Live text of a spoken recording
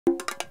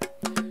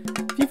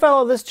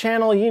follow this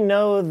channel, you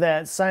know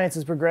that science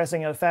is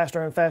progressing at a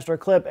faster and faster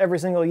clip every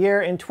single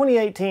year, and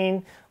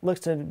 2018 looks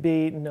to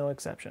be no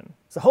exception.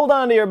 So hold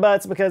on to your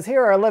butts, because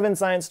here are 11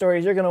 science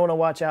stories you're going to want to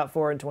watch out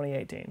for in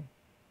 2018.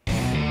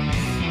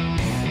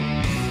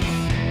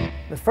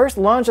 The first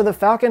launch of the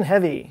Falcon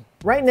Heavy.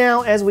 Right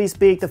now, as we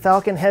speak, the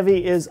Falcon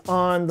Heavy is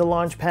on the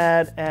launch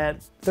pad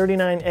at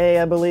 39A,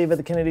 I believe, at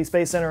the Kennedy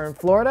Space Center in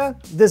Florida.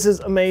 This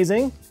is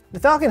amazing. The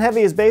Falcon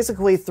Heavy is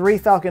basically 3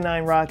 Falcon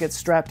 9 rockets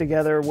strapped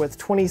together with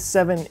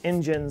 27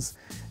 engines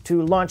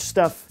to launch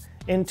stuff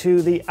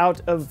into the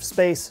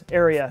out-of-space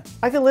area.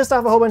 I could list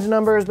off a whole bunch of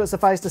numbers, but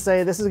suffice to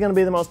say, this is going to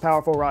be the most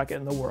powerful rocket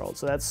in the world,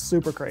 so that's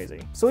super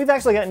crazy. So we've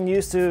actually gotten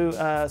used to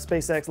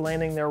SpaceX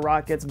landing their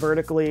rockets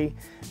vertically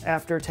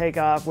after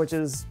takeoff, which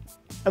is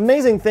an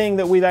amazing thing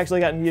that we've actually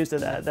gotten used to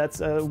that.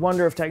 That's a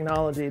wonder of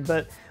technology.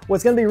 But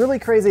what's going to be really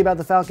crazy about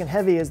the Falcon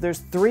Heavy is there's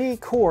 3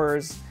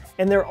 cores,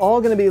 and they're all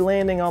going to be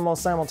landing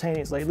almost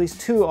simultaneously. At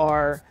least 2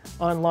 are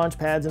on launch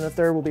pads, and the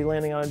 3rd will be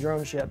landing on a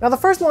drone ship. Now, the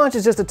first launch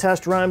is just a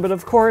test run, but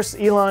of course,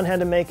 Elon had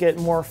to make it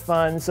more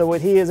fun. So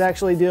what he is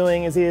actually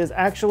doing is he is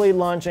actually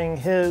launching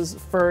his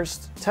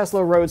first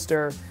Tesla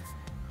Roadster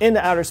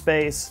into outer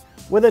space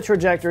with a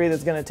trajectory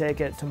that's going to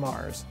take it to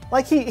Mars.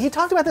 Like, he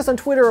talked about this on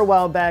Twitter a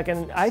while back,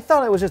 and I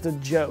thought it was just a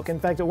joke.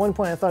 In fact, at one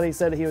point I thought he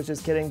said he was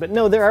just kidding, but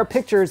no, there are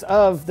pictures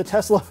of the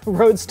Tesla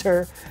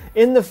Roadster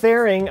in the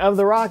fairing of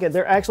the rocket.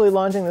 They're actually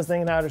launching this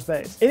thing in outer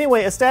space.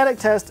 Anyway, a static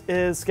test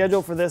is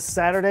scheduled for this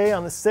Saturday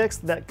on the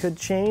 6th. That could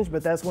change,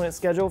 but that's when it's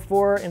scheduled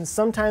for, and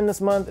sometime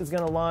this month it's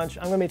going to launch.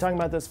 I'm going to be talking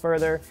about this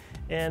further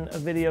in a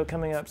video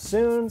coming up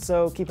soon,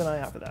 so keep an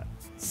eye out for that.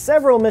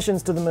 Several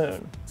missions to the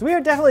moon. So we are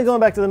definitely going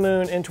back to the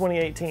moon in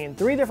 2018.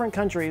 3 different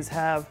countries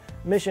have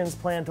missions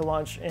planned to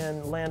launch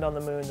and land on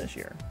the moon this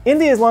year.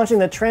 India is launching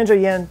the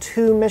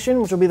Chandrayaan-2 mission,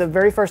 which will be the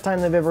very first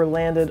time they've ever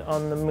landed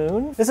on the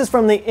moon. This is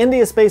from the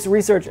India Space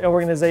Research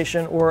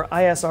Organization, or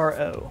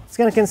ISRO. It's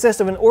going to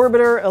consist of an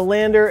orbiter, a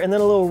lander, and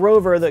then a little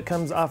rover that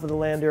comes off of the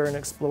lander and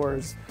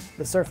explores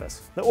the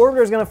surface. The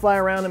orbiter is going to fly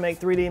around and make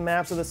 3D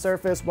maps of the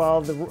surface,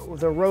 while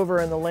the rover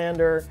and the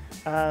lander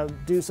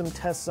do some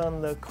tests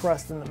on the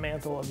crust and the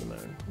mantle of the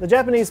moon. The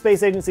Japanese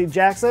space agency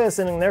JAXA is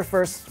sending their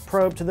first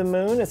probe to the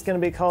moon. It's going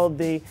to be called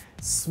the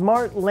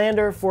Smart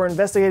Lander for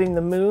Investigating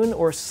the Moon,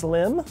 or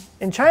SLIM.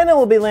 And China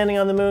will be landing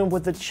on the moon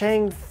with the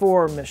Chang'e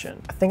 4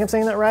 mission. I think I'm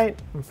saying that right?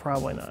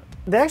 Probably not.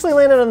 They actually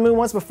landed on the moon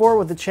once before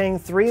with the Chang'e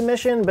 3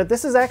 mission, but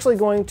this is actually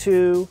going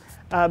to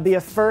be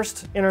a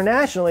first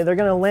internationally. They're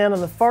going to land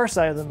on the far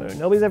side of the moon.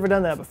 Nobody's ever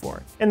done that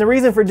before. And the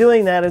reason for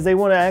doing that is they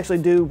want to actually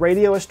do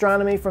radio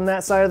astronomy from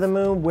that side of the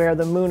moon, where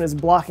the moon is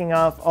blocking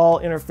off all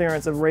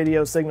interference of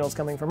radio signals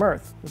coming from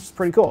Earth, which is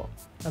pretty cool.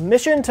 A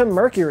mission to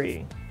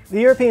Mercury. The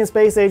European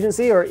Space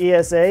Agency, or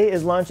ESA,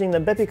 is launching the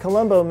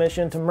Bepi-Colombo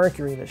mission to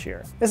Mercury this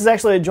year. This is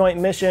actually a joint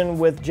mission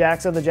with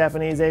JAXA, the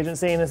Japanese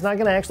agency, and it's not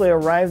going to actually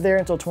arrive there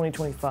until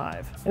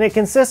 2025. And it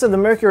consists of the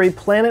Mercury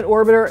Planet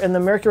Orbiter and the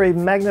Mercury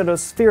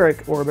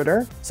Magnetospheric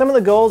Orbiter. Some of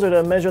the goals are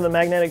to measure the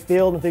magnetic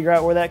field and figure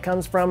out where that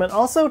comes from, and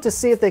also to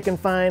see if they can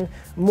find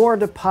more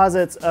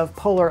deposits of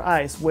polar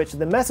ice, which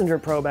the Messenger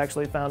probe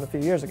actually found a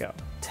few years ago.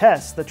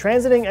 TESS, the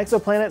Transiting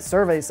Exoplanet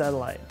Survey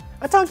Satellite.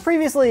 I talked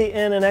previously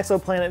in an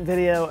exoplanet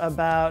video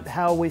about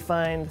how we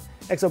find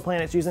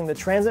exoplanets using the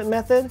transit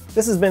method.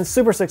 This has been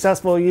super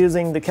successful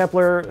using the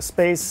Kepler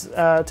Space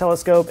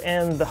Telescope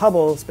and the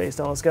Hubble Space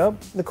Telescope.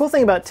 The cool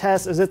thing about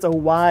TESS is it's a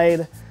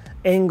wide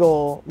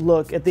angle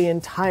look at the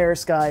entire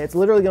sky. It's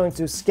literally going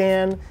to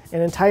scan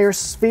an entire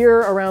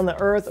sphere around the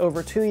Earth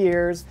over 2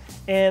 years,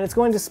 and it's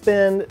going to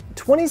spend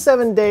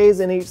 27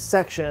 days in each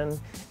section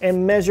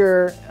and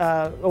measure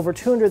over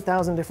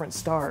 200,000 different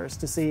stars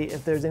to see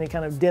if there's any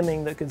kind of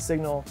dimming that could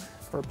signal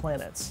for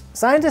planets.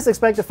 Scientists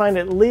expect to find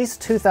at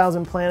least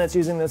 2,000 planets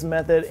using this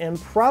method, and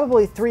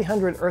probably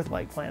 300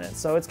 Earth-like planets.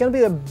 So it's going to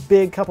be a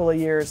big couple of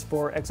years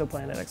for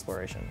exoplanet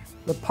exploration.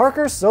 The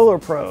Parker Solar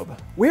Probe.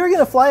 We are going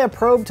to fly a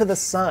probe to the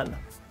sun.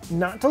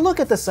 Not to look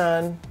at the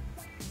sun,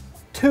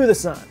 to the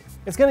sun.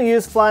 It's going to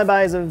use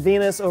flybys of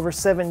Venus over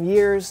 7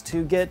 years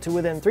to get to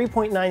within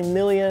 3.9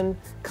 million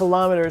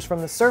kilometers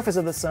from the surface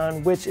of the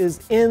sun, which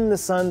is in the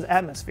sun's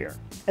atmosphere.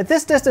 At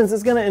this distance,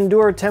 it's going to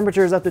endure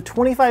temperatures up to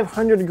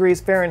 2,500 degrees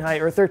Fahrenheit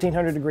or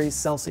 1,300 degrees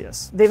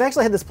Celsius. They've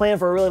actually had this plan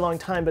for a really long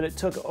time, but it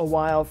took a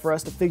while for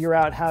us to figure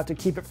out how to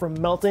keep it from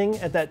melting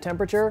at that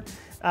temperature.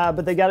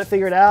 But they got it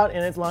figured out,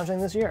 and it's launching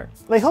this year.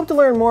 They hope to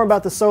learn more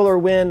about the solar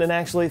wind and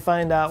actually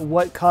find out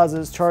what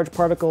causes charged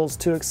particles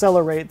to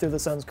accelerate through the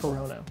sun's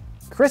corona.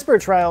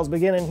 CRISPR trials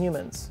begin in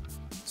humans.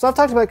 So I've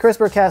talked about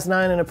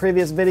CRISPR-Cas9 in a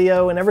previous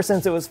video, and ever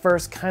since it was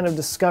first kind of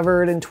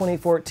discovered in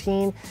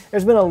 2014,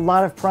 there's been a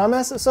lot of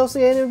promise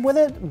associated with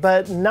it,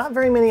 but not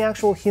very many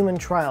actual human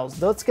trials.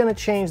 That's going to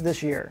change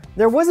this year.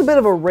 There was a bit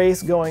of a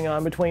race going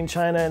on between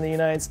China and the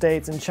United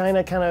States, and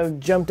China kind of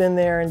jumped in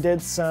there and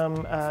did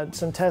some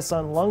tests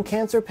on lung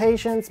cancer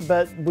patients,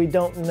 but we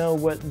don't know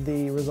what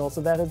the results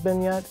of that has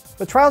been yet.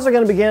 The trials are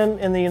going to begin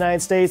in the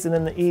United States and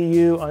in the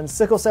EU on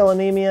sickle cell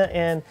anemia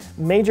and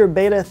major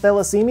beta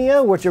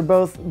thalassemia, which are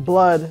both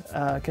blood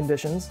blood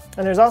conditions.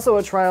 And there's also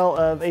a trial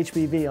of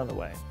HPV on the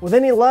way. With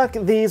any luck,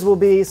 these will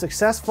be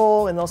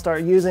successful and they'll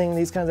start using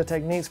these kinds of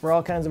techniques for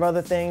all kinds of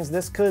other things.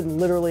 This could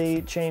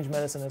literally change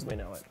medicine as we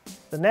know it.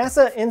 The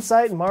NASA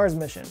InSight Mars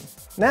mission.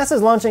 NASA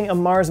is launching a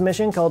Mars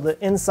mission called the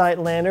InSight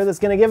lander that's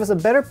going to give us a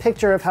better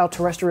picture of how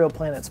terrestrial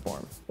planets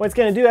form. What it's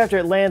going to do after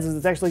it lands is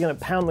it's actually going to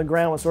pound the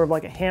ground with sort of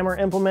like a hammer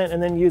implement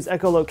and then use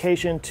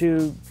echolocation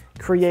to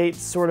create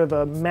sort of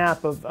a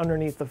map of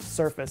underneath the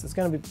surface. It's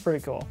going to be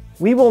pretty cool.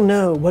 We will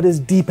know what is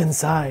deep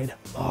inside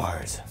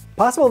Mars.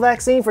 Possible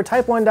vaccine for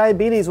type 1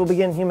 diabetes will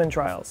begin human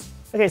trials.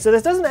 Okay, so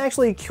this doesn't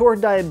actually cure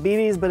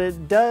diabetes, but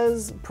it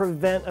does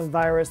prevent a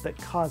virus that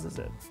causes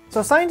it.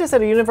 So scientists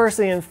at a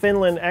university in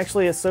Finland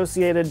actually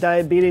associated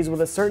diabetes with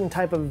a certain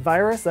type of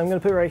virus that I'm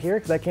going to put right here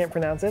because I can't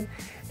pronounce it.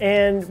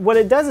 And what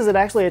it does is it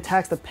actually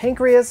attacks the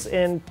pancreas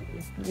and,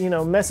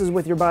 messes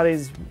with your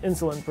body's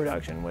insulin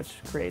production, which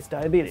creates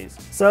diabetes.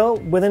 So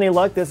with any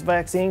luck, this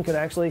vaccine could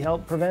actually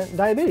help prevent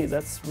diabetes.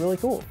 That's really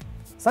cool.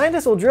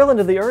 Scientists will drill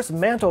into the Earth's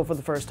mantle for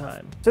the first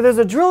time. So there's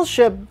a drill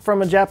ship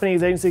from a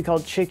Japanese agency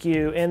called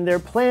Chikyu, and their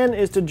plan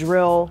is to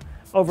drill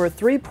over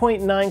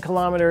 3.9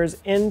 kilometers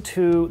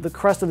into the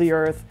crust of the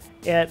Earth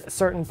at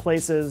certain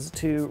places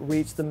to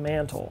reach the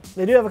mantle.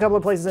 They do have a couple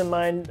of places in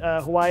mind.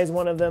 Hawaii is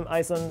one of them,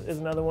 Iceland is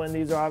another one.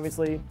 These are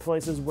obviously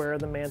places where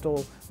the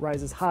mantle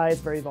rises high.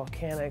 It's very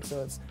volcanic,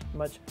 so it's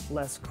much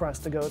less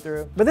crust to go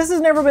through. But this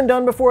has never been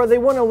done before. They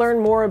want to learn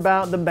more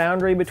about the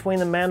boundary between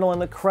the mantle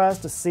and the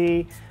crust to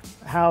see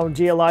how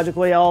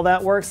geologically all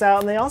that works out,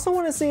 and they also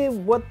want to see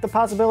what the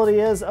possibility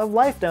is of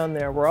life down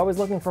there. We're always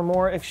looking for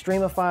more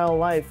extremophile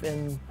life,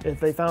 and if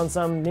they found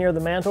some near the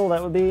mantle,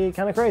 that would be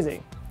kind of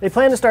crazy. They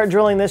plan to start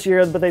drilling this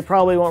year, but they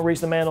probably won't reach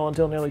the mantle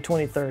until nearly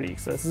 2030,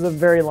 so this is a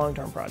very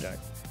long-term project.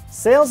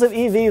 Sales of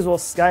EVs will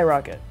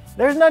skyrocket.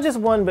 There's not just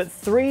one, but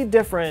 3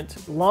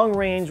 different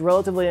long-range,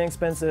 relatively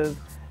inexpensive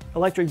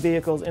electric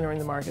vehicles entering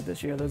the market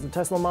this year. There's the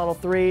Tesla Model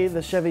 3,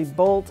 the Chevy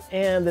Bolt,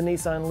 and the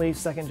Nissan Leaf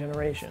 2nd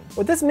generation.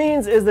 What this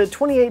means is that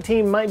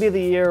 2018 might be the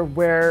year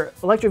where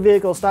electric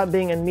vehicles stop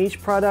being a niche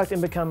product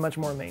and become much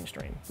more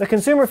mainstream. The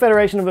Consumer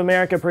Federation of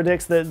America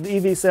predicts that the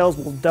EV sales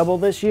will double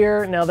this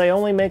year. Now, they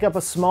only make up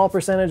a small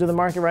percentage of the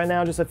market right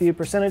now, just a few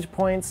percentage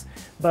points,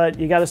 but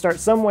you got to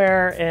start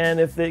somewhere, and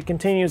if it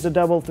continues to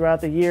double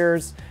throughout the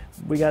years,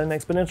 we got an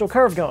exponential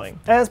curve going.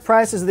 As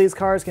prices of these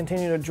cars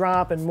continue to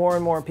drop and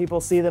more people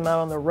see them out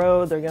on the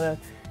road, they're going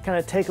to kind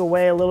of take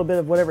away a little bit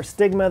of whatever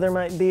stigma there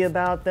might be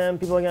about them.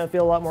 People are going to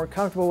feel a lot more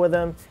comfortable with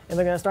them, and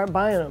they're going to start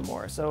buying them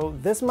more. So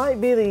this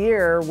might be the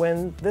year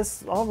when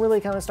this all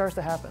really kind of starts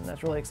to happen.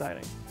 That's really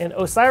exciting. And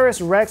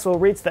OSIRIS-REX will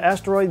reach the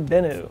asteroid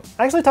BENNU.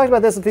 I actually talked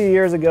about this a few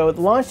years ago. It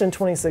launched in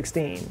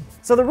 2016.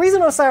 So the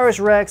reason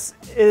OSIRIS-REX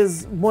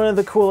is one of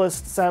the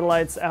coolest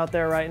satellites out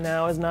there right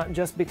now is not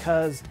just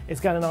because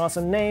it's got an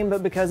awesome name,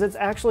 but because it's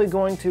actually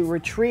going to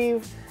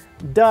retrieve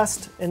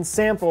dust and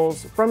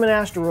samples from an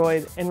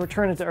asteroid and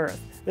return it to Earth.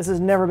 This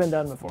has never been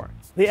done before.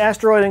 The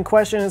asteroid in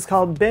question is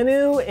called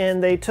BENNU,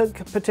 and they took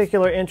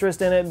particular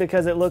interest in it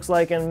because it looks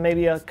like in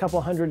maybe a couple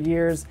hundred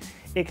years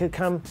it could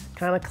come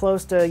kind of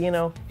close to,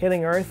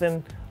 hitting Earth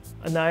and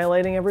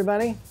annihilating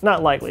everybody.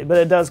 Not likely, but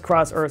it does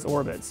cross Earth's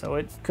orbit, so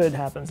it could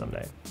happen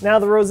someday. Now,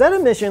 the Rosetta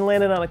mission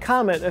landed on a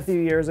comet a few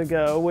years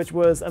ago, which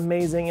was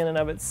amazing in and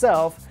of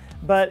itself,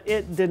 but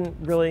it didn't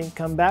really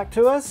come back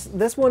to us.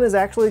 This one is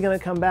actually going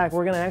to come back.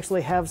 We're going to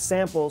actually have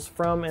samples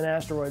from an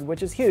asteroid,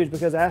 which is huge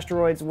because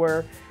asteroids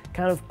were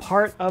kind of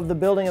part of the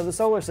building of the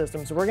solar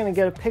system. So we're going to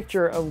get a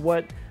picture of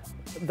what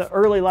the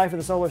early life of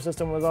the solar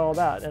system was all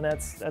about, and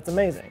that's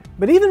amazing.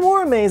 But even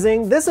more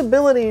amazing, this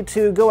ability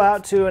to go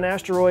out to an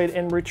asteroid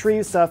and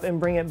retrieve stuff and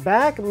bring it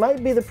back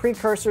might be the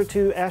precursor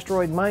to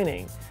asteroid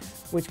mining,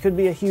 which could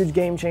be a huge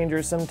game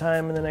changer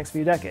sometime in the next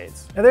few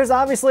decades. Now, there's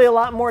obviously a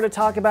lot more to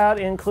talk about,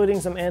 including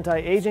some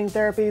anti-aging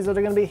therapies that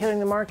are going to be hitting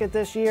the market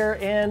this year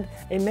and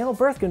a male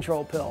birth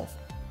control pill.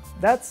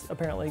 That's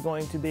apparently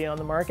going to be on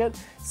the market.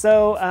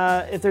 So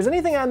if there's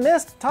anything I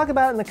missed, talk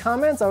about it in the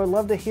comments. I would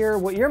love to hear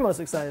what you're most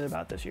excited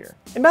about this year.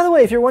 And by the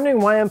way, if you're wondering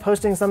why I'm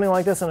posting something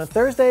like this on a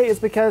Thursday, it's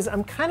because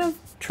I'm kind of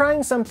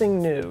trying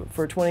something new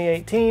for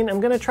 2018. I'm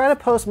going to try to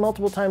post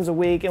multiple times a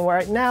week, and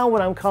right now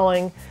what I'm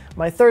calling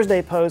my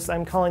Thursday posts,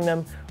 I'm calling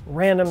them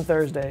Random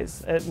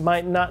Thursdays. It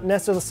might not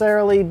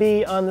necessarily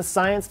be on the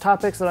science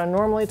topics that I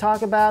normally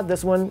talk about.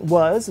 This one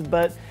was,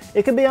 but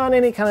it could be on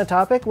any kind of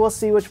topic. We'll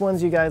see which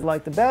ones you guys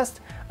like the best.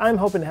 I'm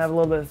hoping to have a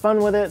little bit of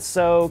fun with it,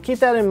 so keep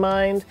that in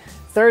mind.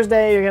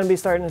 Thursday, you're going to be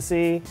starting to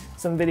see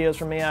some videos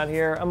from me out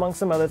here. Among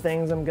some other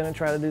things, I'm going to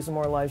try to do some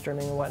more live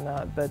streaming and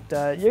whatnot, but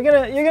you're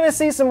gonna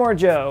see some more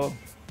Joe.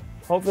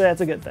 Hopefully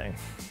that's a good thing.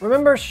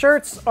 Remember,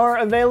 shirts are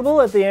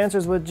available at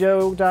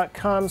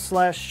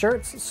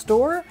theanswerswithjoe.com/shirts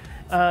store.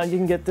 You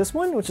can get this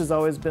one, which has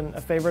always been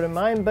a favorite of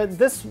mine, but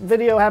this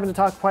video happened to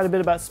talk quite a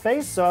bit about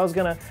space, so I was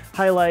gonna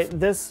highlight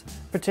this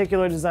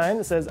particular design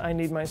that says, "I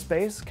need my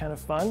space," kind of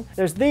fun.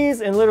 There's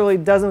these and literally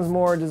dozens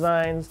more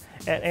designs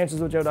at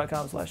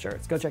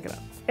answerswithjoe.com/shirts. Go check it out.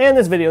 And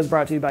this video is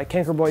brought to you by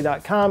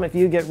cankerboy.com. If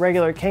you get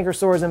regular canker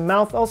sores and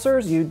mouth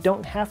ulcers, you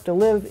don't have to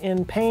live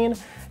in pain.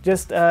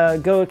 Just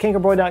go to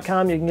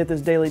cankerboy.com. You can get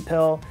this daily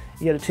pill.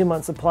 You get a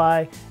 2-month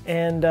supply,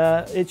 and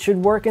it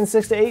should work in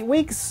 6 to 8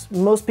 weeks.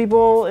 Most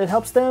people, it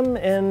helps them,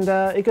 and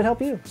it could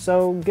help you.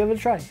 So give it a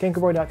try,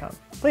 cankerboy.com.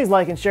 Please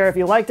like and share if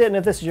you liked it, and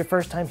if this is your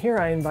first time here,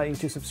 I invite you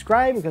to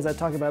subscribe because I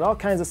talk about all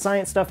kinds of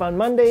science stuff on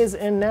Mondays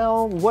and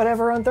now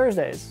whatever on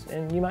Thursdays,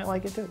 and you might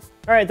like it too.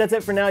 All right, that's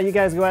it for now. You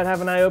guys go out and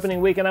have an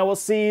eye-opening week, and I will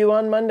see you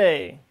on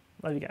Monday.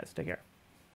 Love you guys. Take care.